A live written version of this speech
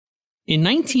In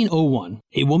 1901,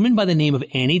 a woman by the name of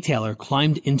Annie Taylor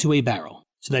climbed into a barrel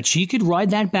so that she could ride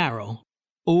that barrel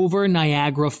over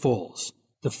Niagara Falls,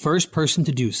 the first person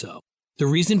to do so. The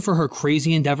reason for her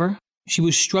crazy endeavor? She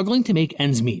was struggling to make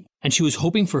ends meet, and she was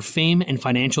hoping for fame and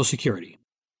financial security.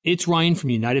 It's Ryan from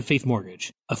United Faith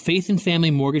Mortgage, a faith and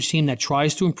family mortgage team that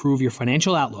tries to improve your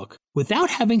financial outlook without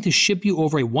having to ship you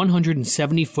over a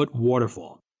 170-foot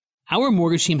waterfall. Our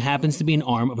mortgage team happens to be an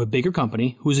arm of a bigger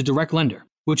company who is a direct lender,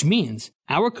 which means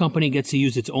our company gets to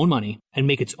use its own money and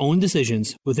make its own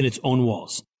decisions within its own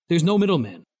walls. There's no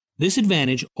middleman. This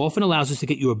advantage often allows us to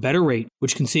get you a better rate,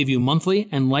 which can save you monthly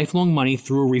and lifelong money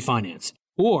through a refinance,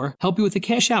 or help you with a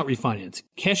cash-out refinance,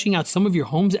 cashing out some of your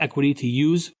home's equity to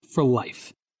use for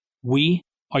life. We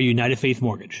are United Faith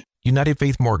Mortgage. United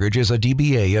Faith Mortgage is a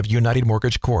DBA of United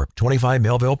Mortgage Corp., 25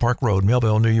 Melville Park Road,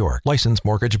 Melville, New York. Licensed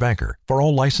mortgage banker. For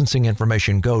all licensing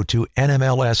information, go to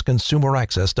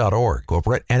nmlsconsumeraccess.org.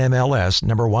 Corporate NMLS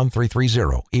number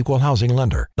 1330. Equal housing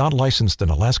lender. Not licensed in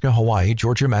Alaska, Hawaii,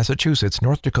 Georgia, Massachusetts,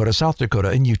 North Dakota, South Dakota,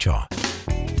 and Utah.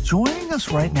 Joining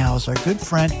us right now is our good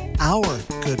friend,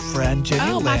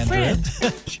 Jennie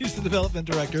Landreth. She's the development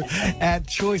director at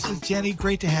Choices. Jennie,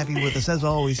 great to have you with us, as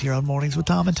always, here on Mornings with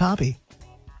Tom and Toppy.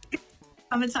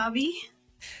 Tom and Toppy.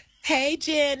 Hey,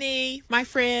 Jennie, my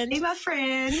friend. Hey, my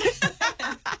friend.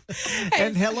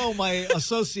 And hello, my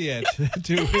associate,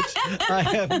 to which I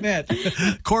have met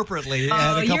corporately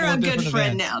at a couple you're a of good different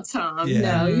friend events. now, Tom. Yeah.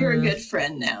 No, you're a good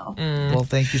friend now. Well,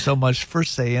 thank you so much for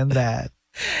saying that.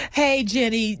 Hey,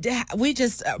 Jennie, we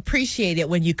just appreciate it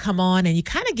when you come on and you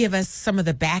kind of give us some of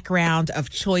the background of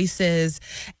Choices.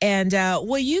 And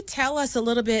will you tell us a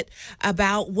little bit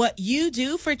about what you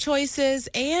do for Choices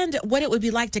and what it would be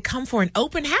like to come for an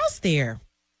open house there?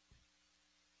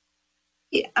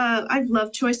 I've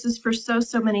loved Choices for so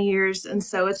many years. And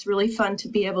so it's really fun to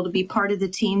be able to be part of the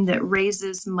team that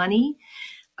raises money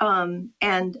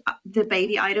and the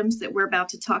baby items that we're about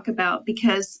to talk about,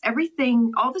 because all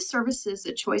the services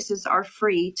at Choices are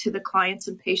free to the clients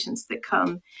and patients that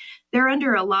come. They're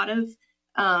under a lot of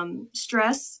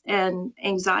stress and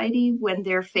anxiety when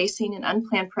they're facing an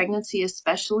unplanned pregnancy,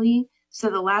 especially.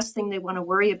 So the last thing they want to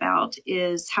worry about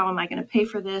is, how am I going to pay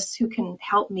for this? Who can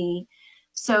help me?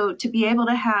 So to be able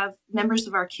to have members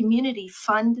of our community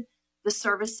fund the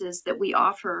services that we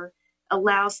offer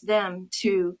allows them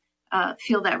to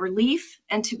feel that relief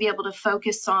and to be able to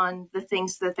focus on the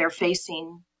things that they're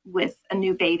facing with a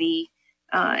new baby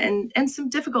and some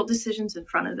difficult decisions in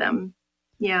front of them.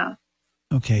 Yeah.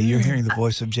 Okay, you're hearing the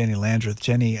voice of Jennie Landreth.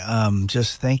 Jennie,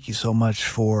 just thank you so much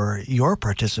for your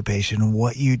participation,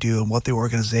 what you do, and what the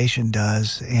organization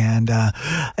does. And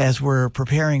as we're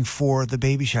preparing for the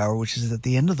baby shower, which is at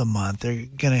the end of the month, they're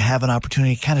going to have an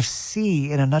opportunity to kind of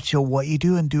see in a nutshell what you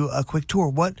do and do a quick tour.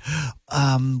 What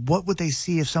would they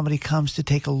see if somebody comes to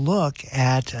take a look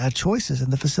at Choices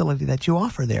and the facility that you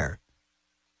offer there?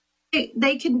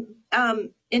 They can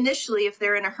initially, if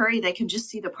they're in a hurry, they can just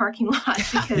see the parking lot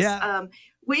because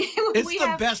it's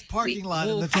the best parking lot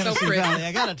in the Tennessee Valley.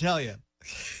 I got to tell you.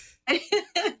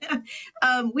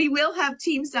 We will have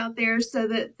teams out there so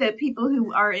that people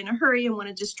who are in a hurry and want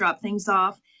to just drop things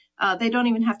off, they don't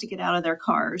even have to get out of their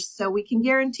cars. So we can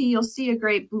guarantee you'll see a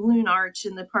great balloon arch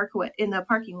in the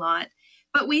parking lot.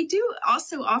 But we do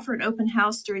also offer an open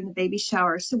house during the baby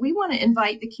shower. So we want to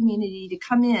invite the community to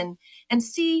come in and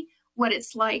see what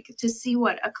it's like, to see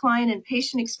what a client and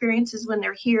patient experiences when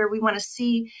they're here. We want to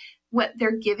see what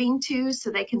they're giving to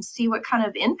so they can see what kind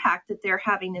of impact that they're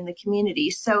having in the community.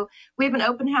 So we have an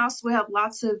open house. We have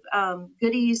lots of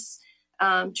goodies,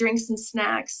 drinks and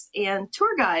snacks, and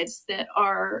tour guides that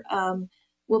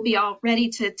will be all ready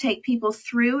to take people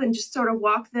through and just sort of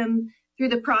walk them through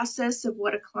the process of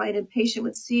what a client and patient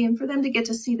would see, and for them to get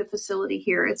to see the facility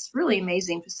here. It's really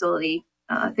amazing facility.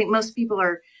 I think most people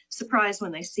are surprised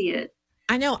when they see it.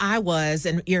 I know I was,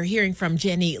 and you're hearing from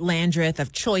Jennie Landreth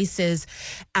of Choices.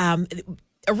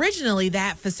 Originally,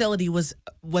 that facility was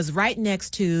right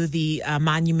next to the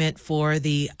monument for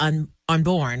the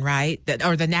unborn, right?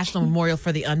 Or the National Memorial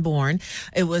for the Unborn.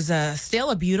 It was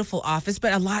still a beautiful office,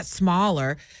 but a lot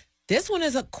smaller. This one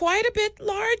is quite a bit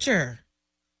larger.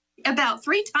 About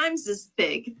 3 times as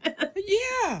big.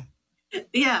 Yeah.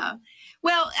 Yeah.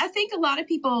 Well, I think a lot of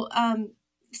people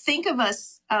think of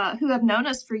us who have known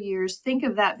us for years, think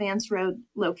of that Vance Road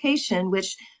location,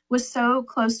 which was so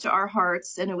close to our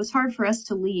hearts, and it was hard for us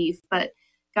to leave. But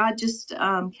God just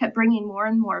kept bringing more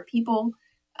and more people,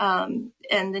 and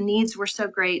the needs were so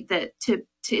great that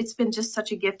it's been just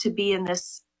such a gift to be in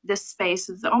this space.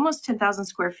 It's almost 10,000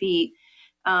 square feet,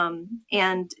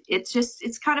 and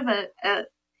it's kind of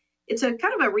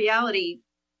a reality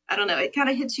I don't know, it kind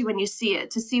of hits you when you see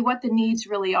it, to see what the needs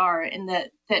really are, and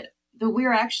that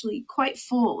we're actually quite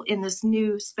full in this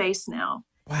new space now.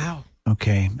 Wow.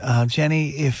 Okay. Jennie,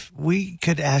 if we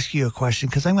could ask you a question,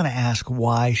 because I'm going to ask,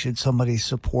 why should somebody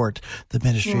support the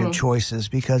Ministry of Choices?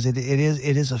 Because it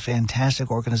is a fantastic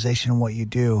organization in what you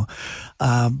do.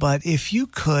 But if you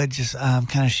could just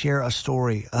kind of share a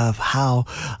story of how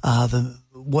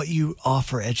what you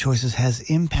offer at Choices has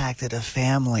impacted a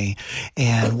family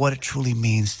and what it truly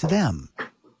means to them.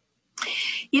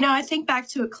 I think back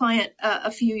to a client a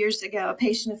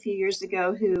patient a few years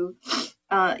ago who,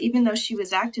 even though she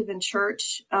was active in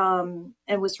church and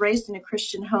was raised in a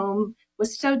Christian home,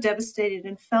 was so devastated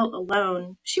and felt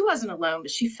alone. She wasn't alone,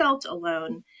 but she felt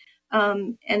alone.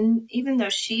 And even though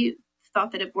she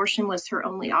thought that abortion was her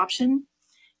only option,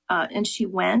 and she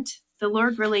went, the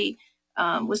Lord really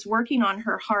was working on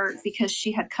her heart, because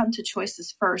she had come to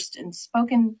Choices first and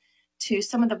spoken to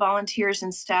some of the volunteers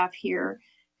and staff here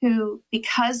who,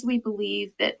 because we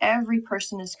believe that every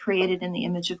person is created in the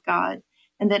image of God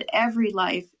and that every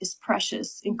life is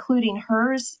precious, including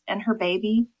hers and her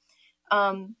baby,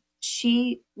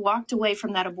 she walked away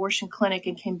from that abortion clinic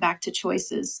and came back to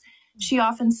Choices. She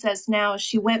often says now,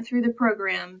 she went through the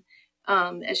program,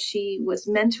 as she was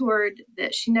mentored,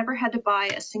 that she never had to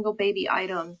buy a single baby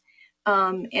item.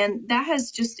 And that has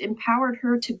just empowered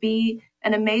her to be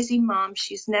an amazing mom.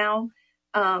 She's now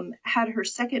had her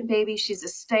second baby. She's a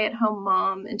stay-at-home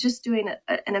mom and just doing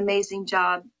an amazing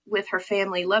job with her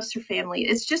family, loves her family.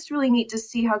 It's just really neat to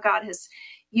see how God has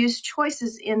used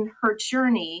Choices in her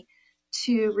journey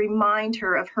to remind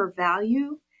her of her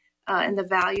value and the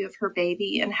value of her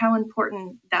baby and how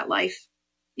important that life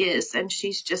is. And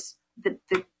she's just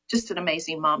just an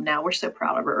amazing mom now. We're so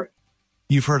proud of her.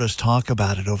 You've heard us talk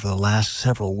about it over the last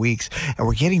several weeks, and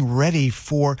we're getting ready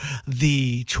for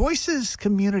the Choices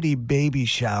Community Baby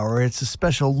Shower. It's a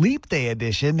special Leap Day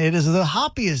edition. It is the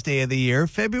happiest day of the year,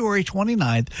 February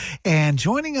 29th. And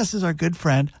joining us is our good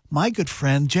friend, my good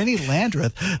friend, Jennie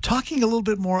Landreth, talking a little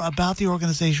bit more about the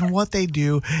organization, what they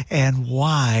do, and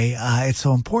why it's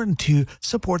so important to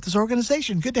support this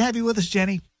organization. Good to have you with us,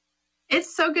 Jennie.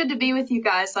 It's so good to be with you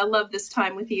guys. I love this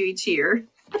time with you each year.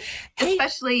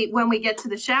 Especially when we get to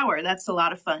the shower. That's a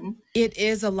lot of fun. It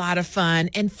is a lot of fun.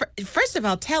 And first of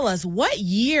all, tell us, what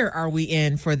year are we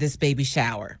in for this baby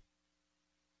shower?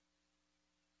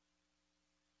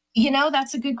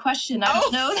 That's a good question. I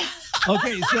don't know.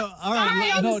 Okay, so, all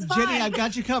right. No, Jennie, I've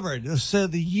got you covered. So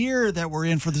the year that we're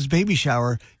in for this baby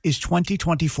shower is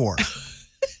 2024.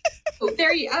 Oh,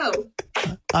 there you go.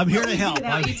 I'm here to help.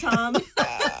 Without you, Tom.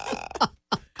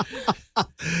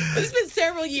 It's been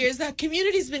several years. The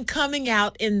community's been coming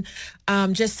out in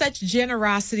just such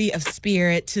generosity of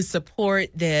spirit to support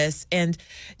this. And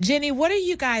Jennie, what are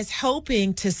you guys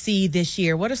hoping to see this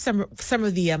year? What are some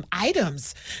of the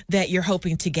items that you're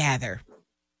hoping to gather?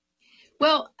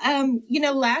 Well,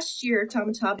 last year, Tom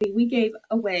and Tabby, we gave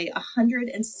away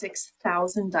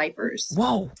 106,000 diapers.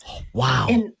 Whoa! Wow!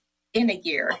 In a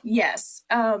year, yes.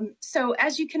 So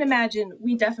as you can imagine,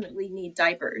 we definitely need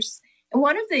diapers. And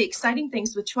one of the exciting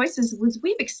things with Choices was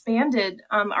we've expanded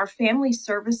our family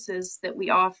services that we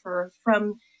offer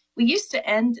we used to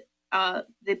end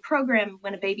the program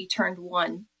when a baby turned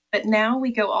 1, but now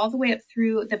we go all the way up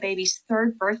through the baby's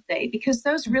 3rd birthday, because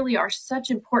those really are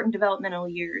such important developmental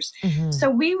years. Mm-hmm. So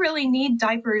we really need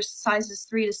diapers sizes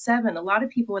 3 to 7. A lot of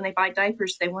people, when they buy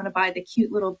diapers, they want to buy the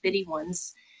cute little bitty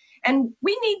ones. And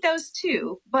we need those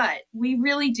too, but we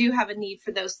really do have a need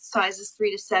for those sizes 3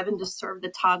 to 7 to serve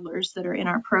the toddlers that are in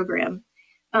our program.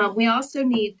 We also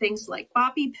need things like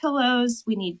boppy pillows.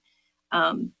 We need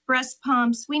breast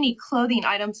pumps. We need clothing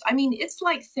items. I mean, it's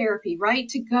like therapy, right?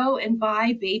 To go and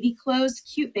buy baby clothes,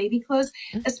 cute baby clothes,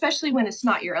 especially when it's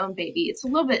not your own baby. It's a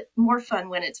little bit more fun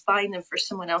when it's buying them for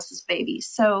someone else's baby.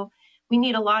 So we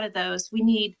need a lot of those. We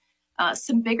need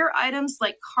some bigger items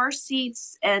like car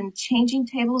seats and changing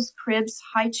tables, cribs,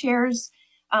 high chairs.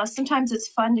 Sometimes it's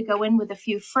fun to go in with a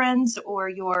few friends or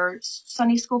your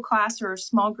Sunday school class or a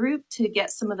small group to get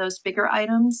some of those bigger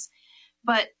items.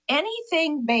 But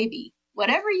anything baby,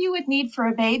 whatever you would need for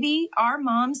a baby, our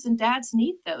moms and dads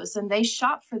need those, and they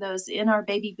shop for those in our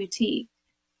baby boutique.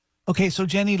 Okay, so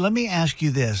Jennie, let me ask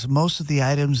you this. Most of the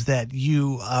items that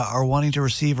you are wanting to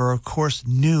receive are, of course,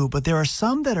 new, but there are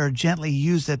some that are gently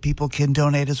used that people can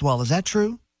donate as well. Is that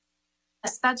true?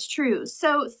 Yes, that's true.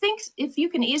 So think if you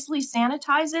can easily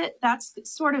sanitize it, that's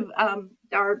sort of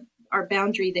our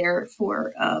boundary there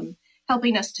for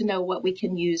helping us to know what we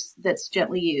can use that's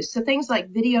gently used. So things like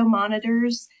video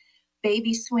monitors,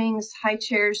 baby swings, high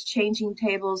chairs, changing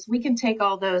tables, we can take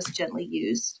all those gently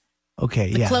used.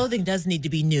 Okay, The clothing does need to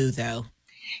be new, though.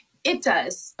 It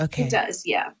does. Okay. It does,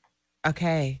 yeah.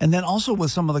 Okay. And then also with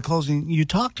some of the clothing, you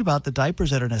talked about the diapers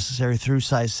that are necessary through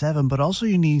size 7, but also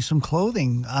you need some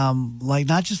clothing, like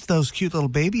not just those cute little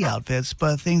baby outfits,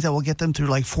 but things that will get them through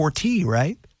like 4T,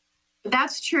 right?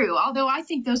 That's true. Although I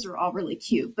think those are all really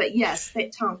cute. But yes,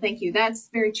 Tom, thank you. That's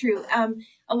very true.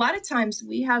 A lot of times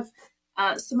we have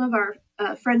some of our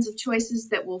friends of choices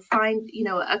that will find,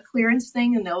 a clearance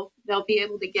thing, and they'll be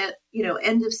able to get,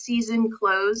 end of season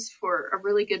clothes for a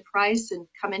really good price and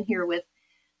come in here with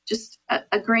just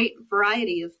a great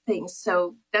variety of things.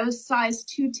 So those size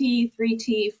 2T,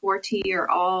 3T, 4T are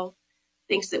all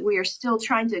things that we are still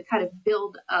trying to kind of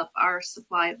build up our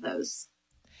supply of those.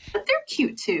 But they're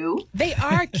cute too. They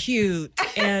are cute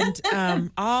and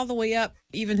all the way up,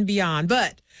 even beyond.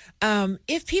 But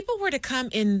if people were to come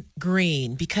in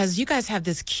green, because you guys have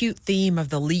this cute theme of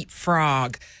the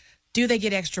leapfrog, do they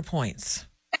get extra points?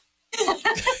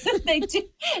 They do.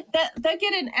 They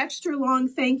get an extra long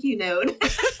thank you note.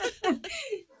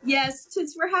 Yes,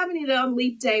 since we're having it on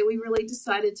Leap Day, we really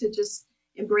decided to just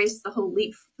embrace the whole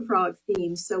leapfrog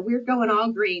theme. So we're going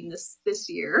all green this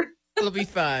year. It'll be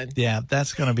fun. Yeah,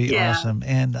 that's going to be awesome.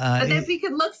 And but if you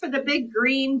could look for the big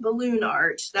green balloon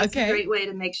arch, that's a great way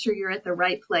to make sure you're at the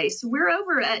right place. We're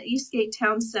over at Eastgate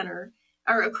Town Center,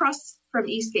 or across from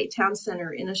Eastgate Town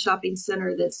Center in a shopping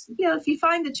center that's, if you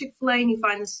find the Chick-fil-A and you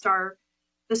find the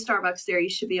Starbucks there, you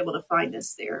should be able to find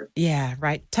us there. Yeah,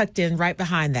 right. Tucked in right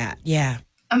behind that. Yeah.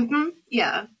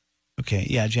 Yeah. Okay.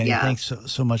 Yeah, Jennie, thanks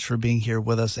so much for being here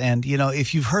with us. And,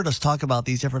 if you've heard us talk about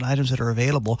these different items that are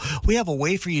available, we have a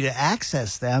way for you to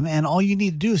access them. And all you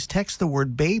need to do is text the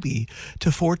word baby to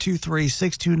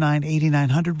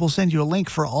 423-629-8900. We'll send you a link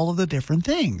for all of the different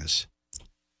things.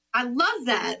 I love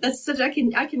that. That's such, I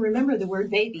can remember the word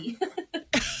baby.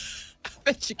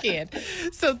 Bet you can.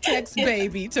 So text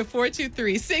baby to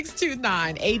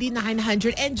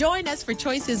 423-629-8900 and join us for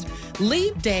Choice's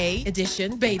Leap Day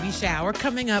edition baby shower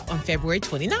coming up on February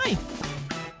 29th.